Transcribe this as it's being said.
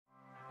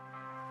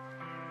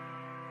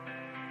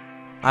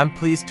I'm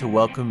pleased to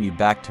welcome you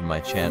back to my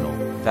channel,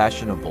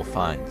 Fashionable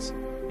Finds.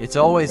 It's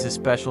always a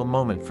special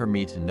moment for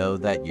me to know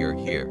that you're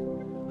here.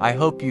 I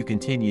hope you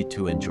continue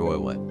to enjoy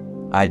what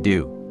I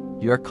do.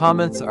 Your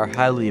comments are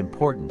highly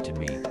important to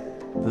me.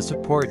 The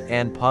support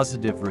and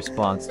positive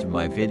response to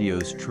my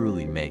videos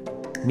truly make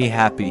me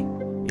happy.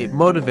 It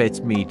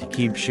motivates me to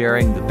keep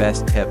sharing the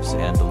best tips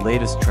and the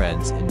latest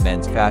trends in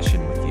men's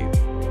fashion with you.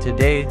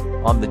 Today,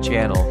 on the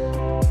channel,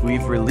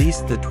 we've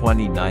released the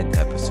 29th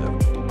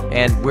episode,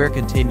 and we're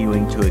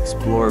continuing to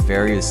explore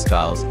various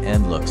styles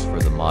and looks for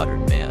the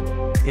modern man.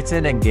 It's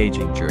an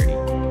engaging journey,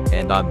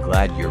 and I'm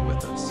glad you're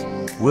with us.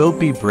 We'll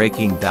be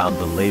breaking down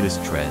the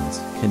latest trends,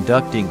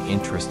 conducting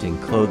interesting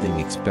clothing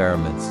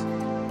experiments,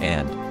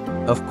 and,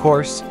 of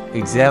course,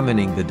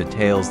 examining the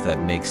details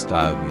that make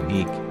style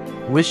unique.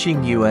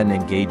 Wishing you an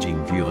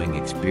engaging viewing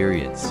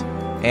experience,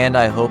 and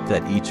I hope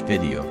that each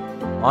video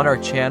on our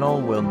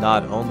channel will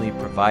not only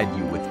provide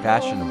you with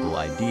fashionable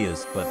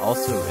ideas but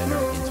also inner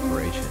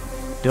inspiration.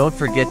 Don't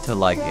forget to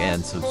like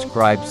and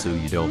subscribe so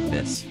you don't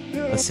miss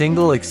a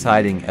single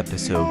exciting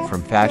episode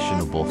from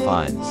Fashionable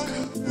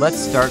Finds. Let's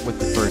start with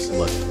the first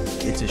look.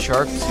 It's a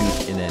sharp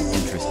suit in an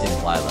interesting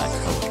lilac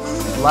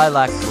color.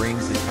 Lilac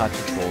brings a touch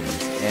of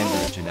boldness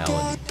and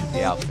originality to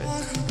the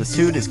outfit. The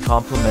suit is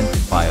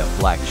complemented by a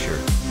black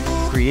shirt,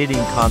 creating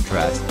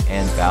contrast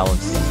and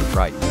balancing the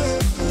brightness.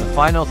 The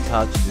final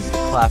touch is the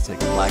classic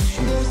black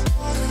shoes,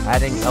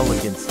 adding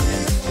elegance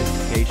and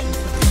sophistication to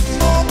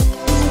the ensemble.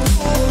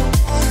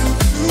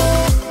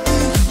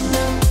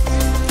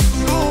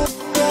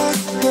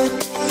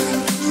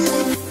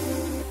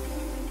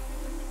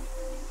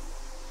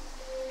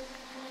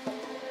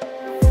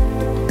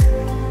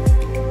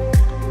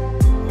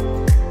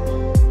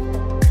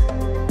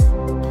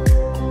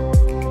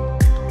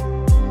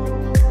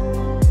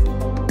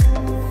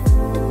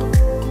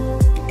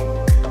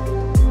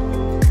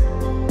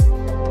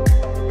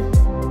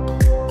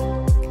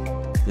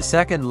 The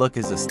second look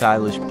is a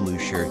stylish blue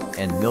shirt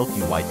and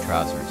milky white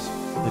trousers.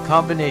 The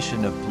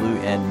combination of blue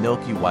and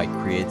milky white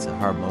creates a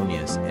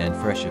harmonious and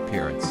fresh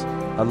appearance.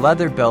 A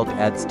leather belt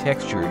adds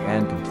texture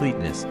and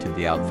completeness to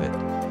the outfit.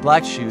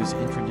 Black shoes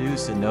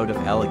introduce a note of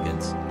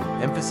elegance,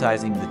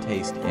 emphasizing the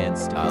taste and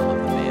style of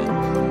the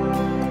man.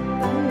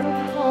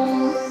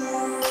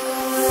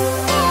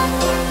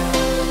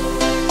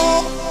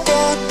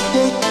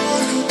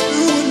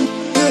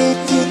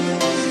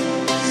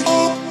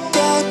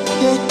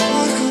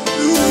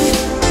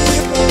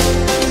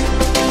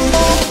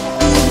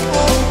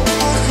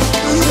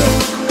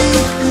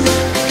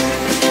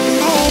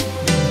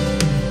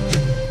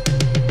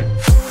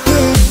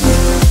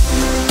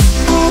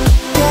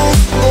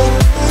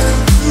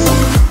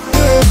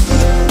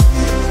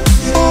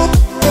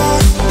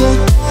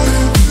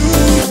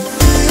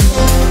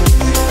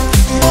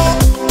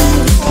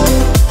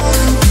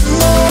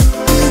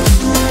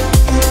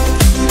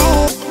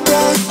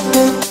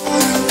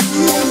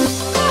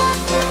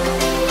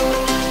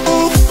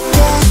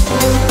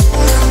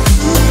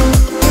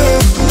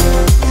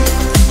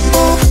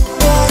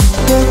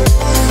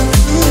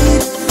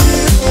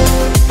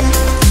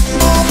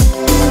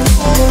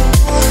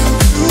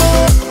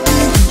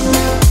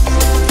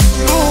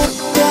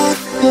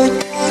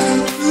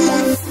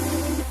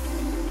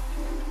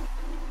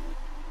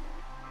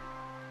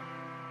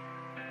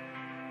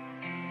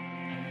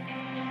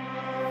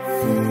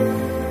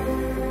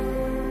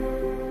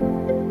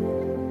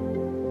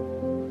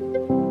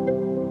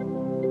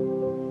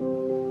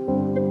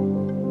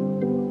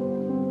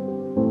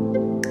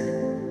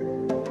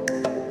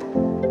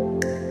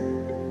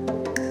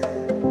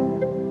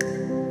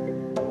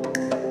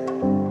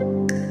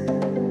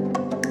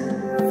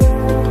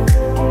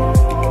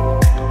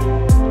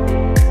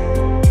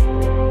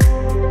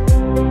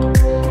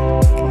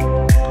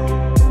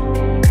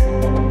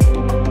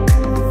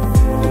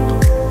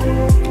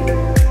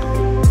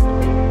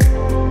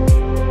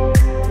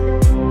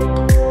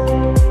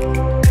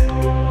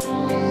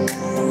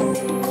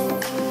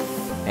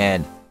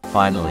 And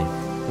finally,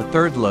 the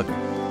third look,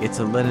 it's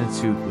a linen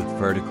suit with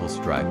vertical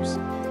stripes.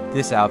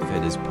 This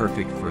outfit is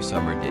perfect for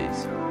summer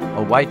days.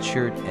 A white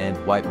shirt and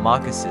white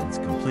moccasins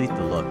complete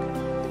the look,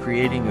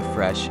 creating a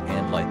fresh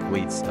and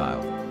lightweight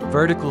style.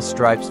 Vertical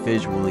stripes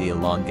visually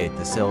elongate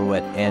the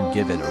silhouette and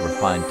give it a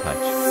refined touch.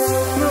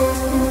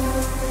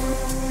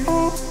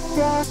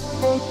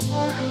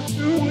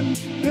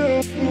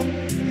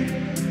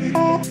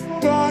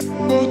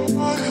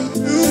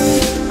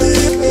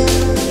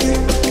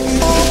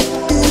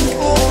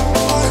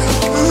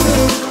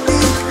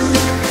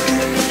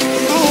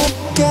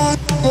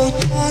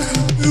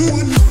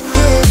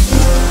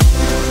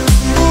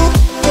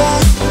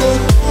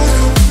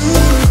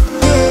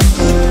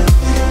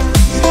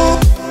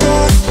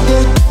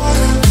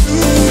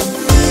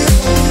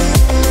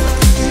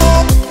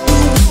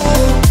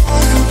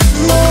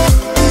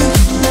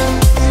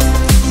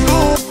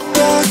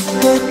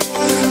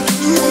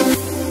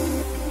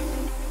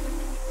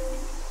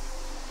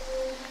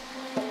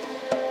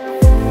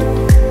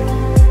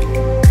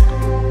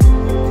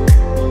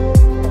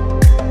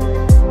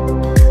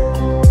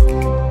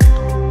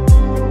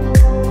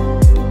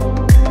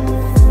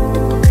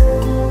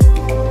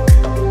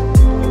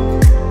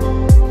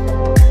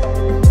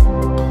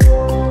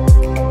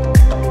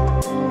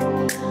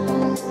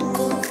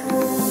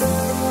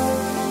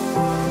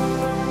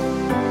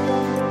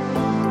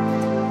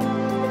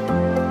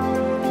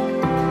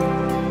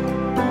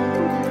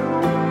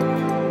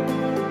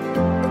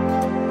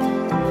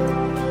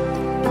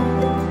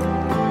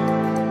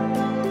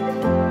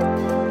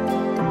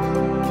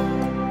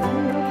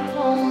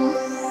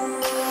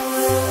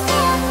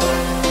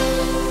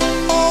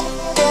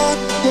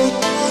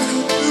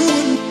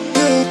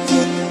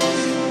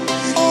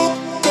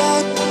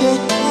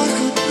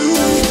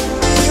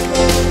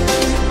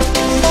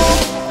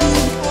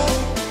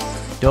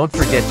 Don't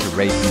forget to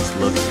rate these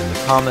looks in the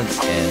comments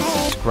and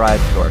subscribe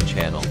to our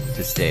channel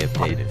to stay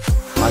updated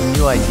on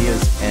new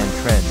ideas and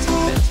trends in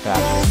men's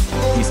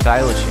fashion. Be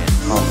stylish and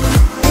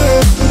confident.